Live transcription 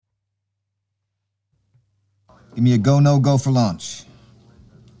Give me a go, no go for launch.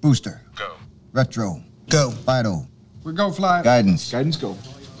 Booster. Go. Retro. Go. Vital. We're go flight. Guidance. Guidance go.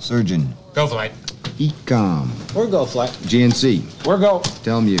 Surgeon. Go flight. Ecom. We're go flight. GNC. We're go.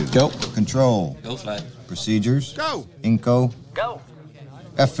 Telmuse. Go. Control. Go flight. Procedures. Go. Inco. Go.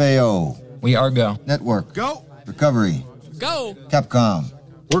 FAO. We are go. Network. Go. Recovery. Go. Capcom.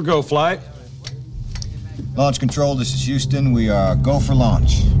 We're go flight. Launch control, this is Houston. We are go for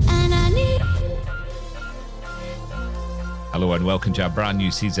launch. Hello and welcome to a brand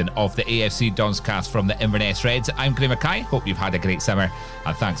new season of the AFC Dons cast from the Inverness Reds. I'm Graeme Mackay. Hope you've had a great summer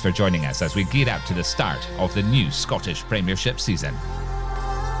and thanks for joining us as we gear up to the start of the new Scottish Premiership season.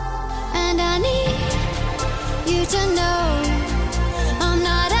 And I need you to know I'm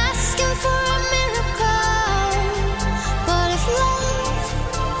not asking for a miracle, but if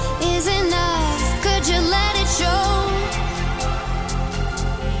love is enough, could you let it show?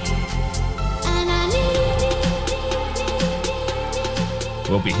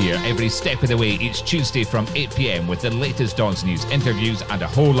 We'll be here every step of the way each Tuesday from 8 p.m. with the latest Dons news, interviews and a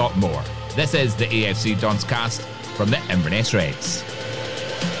whole lot more. This is the AFC Dons cast from the Inverness Reds.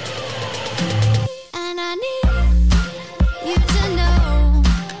 And I need you to know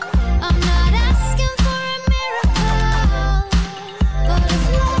I'm not asking for a miracle, but if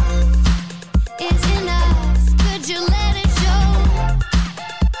love is enough, could you let it show?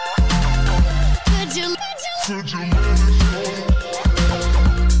 Could you let it show?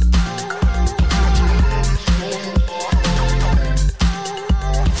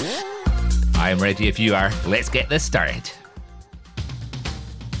 I am ready if you are. Let's get this started.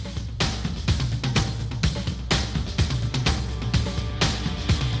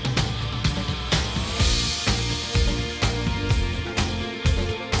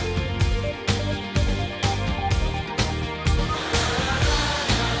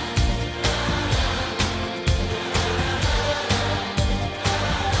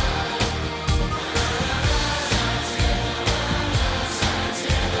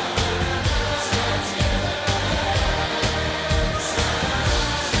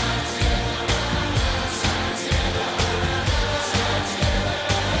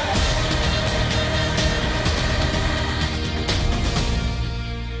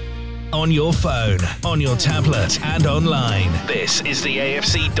 On your phone, on your tablet, and online. This is the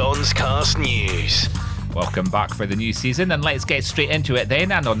AFC Dons Cast News. Welcome back for the new season, and let's get straight into it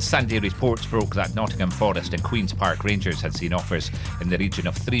then. And on Sunday, reports broke that Nottingham Forest and Queen's Park Rangers had seen offers in the region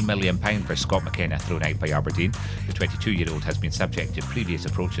of £3 million for Scott McKenna thrown out by Aberdeen. The 22-year-old has been subject to previous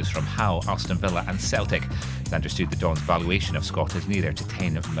approaches from Hull, Aston Villa and Celtic. It's understood the Dons' valuation of Scott is nearer to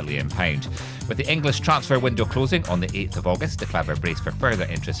 £10 million. With the English transfer window closing on the 8th of August, the club are braced for further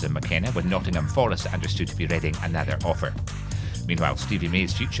interest in McKenna, with Nottingham Forest understood to be readying another offer. Meanwhile, Stevie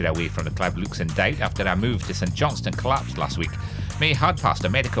May's future away from the club looks in doubt after a move to St Johnstone collapsed last week. May had passed a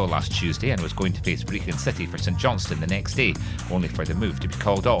medical last Tuesday and was going to face Brechin City for St Johnstone the next day, only for the move to be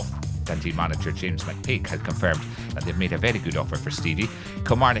called off. Dundee manager James McPake had confirmed that they've made a very good offer for Stevie.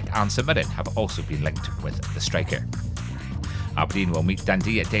 Kilmarnock and St Mirren have also been linked with the striker. Aberdeen will meet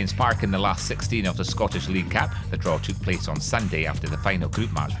Dundee at Dens Park in the last 16 of the Scottish League Cup. The draw took place on Sunday after the final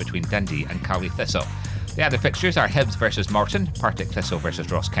group match between Dundee and Cowley Thistle. The other fixtures are Hibs versus Morton, Partick Thistle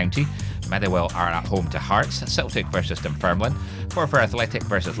versus Ross County, Motherwell are at home to Hearts, Celtic versus Dunfermline, Forfar Athletic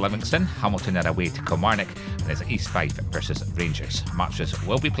versus Livingston, Hamilton are away to Kilmarnock, and there's East Fife versus Rangers. Matches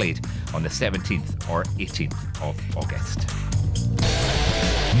will be played on the 17th or 18th of August.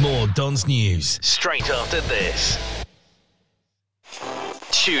 More Dons news straight after this.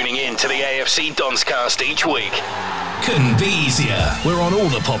 Tuning in to the AFC Dons cast each week couldn't be easier. We're on all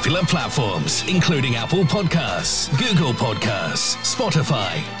the popular platforms, including Apple Podcasts, Google Podcasts,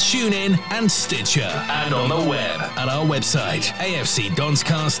 Spotify, TuneIn, and Stitcher. And on the web at our website,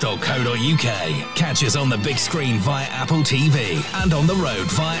 afcdonscast.co.uk. Catch us on the big screen via Apple TV and on the road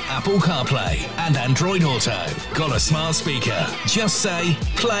via Apple CarPlay and Android Auto. Got a smart speaker? Just say,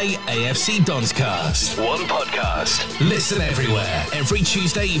 play AFC Dons Cast. One podcast. Listen everywhere, every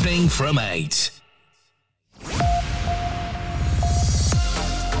Tuesday evening from 8.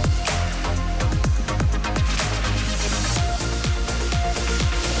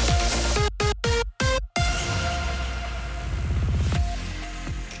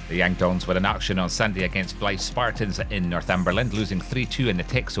 The Young Dons were in action on Sunday against Blyth Spartans in Northumberland, losing 3-2 in the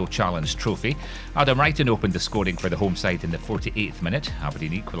Texo Challenge Trophy. Adam Wrighton opened the scoring for the home side in the 48th minute.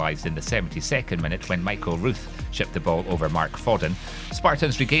 Aberdeen equalised in the 72nd minute when Michael Ruth chipped the ball over Mark Fodden.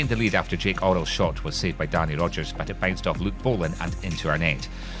 Spartans regained the lead after Jake Orrell's shot was saved by Danny Rogers, but it bounced off Luke Boland and into our net.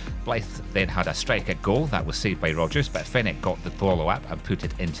 Blyth then had a strike at goal that was saved by Rogers, but Fenwick got the follow-up and put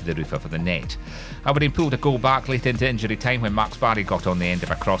it into the roof of the net. Aberdeen pulled a goal back late into injury time when Max Barry got on the end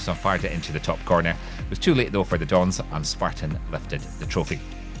of a cross and fired it into the top corner. It was too late though for the Dons, and Spartan lifted the trophy.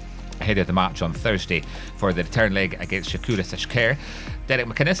 Ahead of the match on Thursday for the return leg against Shakura Sashkar, Derek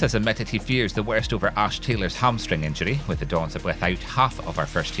McInnes has admitted he fears the worst over Ash Taylor's hamstring injury, with the Dons without half of our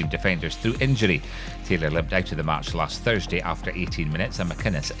first team defenders through injury. Taylor limped out of the match last Thursday after 18 minutes, and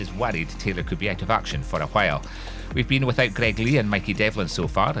McInnes is worried Taylor could be out of action for a while. We've been without Greg Lee and Mikey Devlin so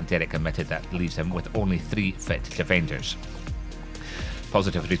far, and Derek admitted that leaves him with only 3 fit defenders.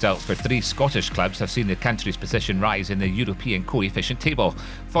 Positive results for 3 Scottish clubs have seen the country's position rise in the European coefficient table.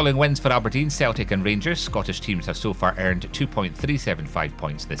 Following wins for Aberdeen, Celtic and Rangers, Scottish teams have so far earned 2.375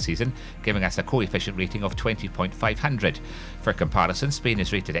 points this season, giving us a coefficient rating of 20.500. For comparison, Spain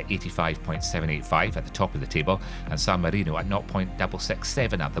is rated at 85.785 at the top of the table, and San Marino at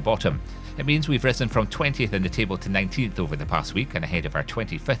 0.667 at the bottom. It means we've risen from 20th in the table to 19th over the past week, and ahead of our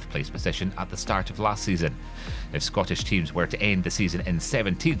 25th place position at the start of last season. If Scottish teams were to end the season in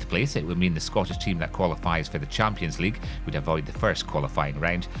 17th place, it would mean the Scottish team that qualifies for the Champions League would avoid the first qualifying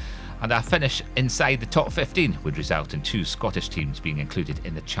round, and a finish inside the top 15 would result in 2 Scottish teams being included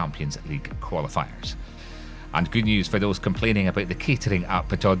in the Champions League qualifiers. And good news for those complaining about the catering at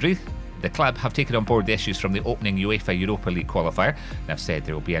Pittodrie. The club have taken on board the issues from the opening UEFA Europa League qualifier and have said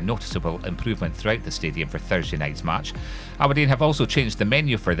there will be a noticeable improvement throughout the stadium for Thursday night's match. Aberdeen have also changed the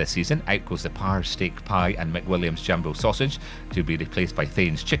menu for this season. Out goes the Parr's Steak Pie and McWilliams Jumbo Sausage, to be replaced by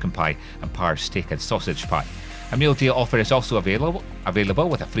Thane's Chicken Pie and Parr's Steak and Sausage Pie. A meal deal offer is also available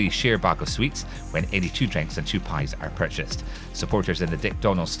with a free share bag of sweets when any 2 drinks and 2 pies are purchased. Supporters in the Dick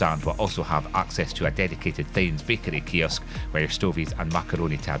Donald stand will also have access to a dedicated Thane's Bakery kiosk where your stovies and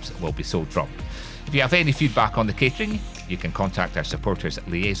macaroni tabs will be sold from. If you have any feedback on the catering, you can contact our supporters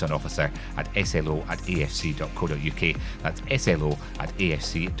liaison officer at slo@afc.co.uk. That's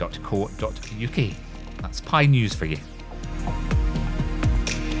slo@afc.co.uk. That's pie news for you.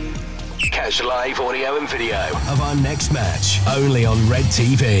 Catch live audio and video of our next match only on Red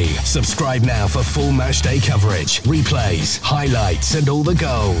TV. Subscribe now for full match day coverage, replays, highlights and all the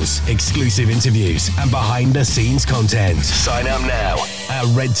goals, exclusive interviews and behind the scenes content. Sign up now at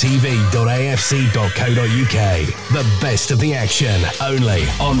redtv.afc.co.uk. The best of the action only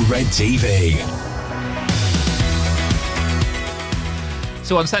on Red TV.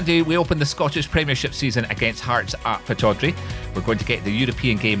 So on Sunday, we open the Scottish Premiership season against Hearts at Pittodrie. We're going to get the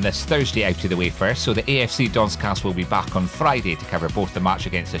European game this Thursday out of the way first, so the AFC Donscast will be back on Friday to cover both the match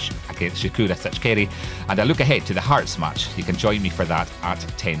against Shakura Sashkar and a look ahead to the Hearts match. You can join me for that at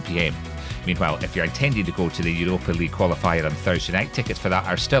 10 p.m. Meanwhile, if you're intending to go to the Europa League qualifier on Thursday night, tickets for that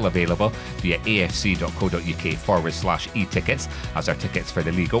are still available via afc.co.uk/e-tickets, as are tickets for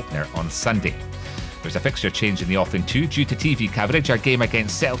the league opener on Sunday. There's a fixture change in the offing too. Due to TV coverage, our game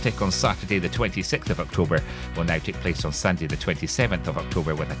against Celtic on Saturday the 26th of October will now take place on Sunday the 27th of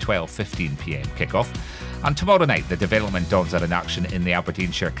October with a 12:15 p.m. kick-off. And tomorrow night, the Development Dons are in action in the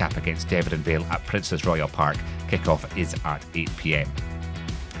Aberdeenshire Cup against Devon Vale at Prince's Royal Park. Kick-off is at 8 p.m.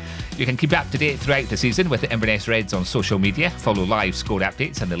 You can keep up to date throughout the season with the Inverness Reds on social media. Follow live score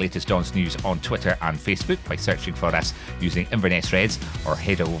updates and the latest Dons news on Twitter and Facebook by searching for us using Inverness Reds, or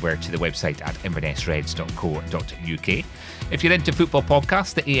head over to the website at invernessreds.co.uk. If you're into football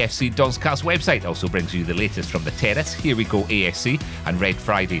podcasts, the AFC Donscast website also brings you the latest from the Terrace, Here We Go AFC and Red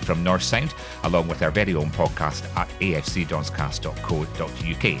Friday from North Sound, along with our very own podcast at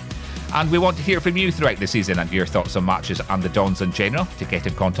afcdonscast.co.uk. And we want to hear from you throughout the season and your thoughts on matches and the Dons in general. To get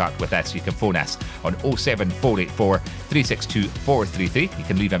in contact with us, you can phone us on 07484 362 433. You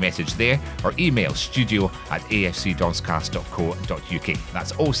can leave a message there, or email studio@afcdonscast.co.uk.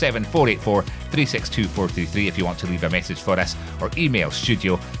 That's 07484 362 433 if you want to leave a message for us, or email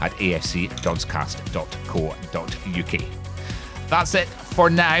studio@afcdonscast.co.uk. That's it for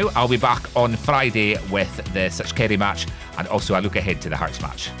now. I'll be back on Friday with the Sashkar match and also a look ahead to the Hearts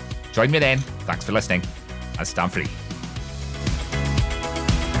match. Join me then. Thanks for listening, and stand free.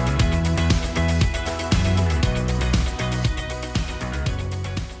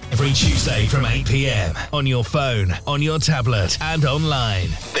 Every Tuesday from 8 p.m. on your phone, on your tablet and online.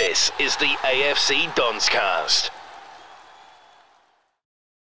 This is the AFC Donscast.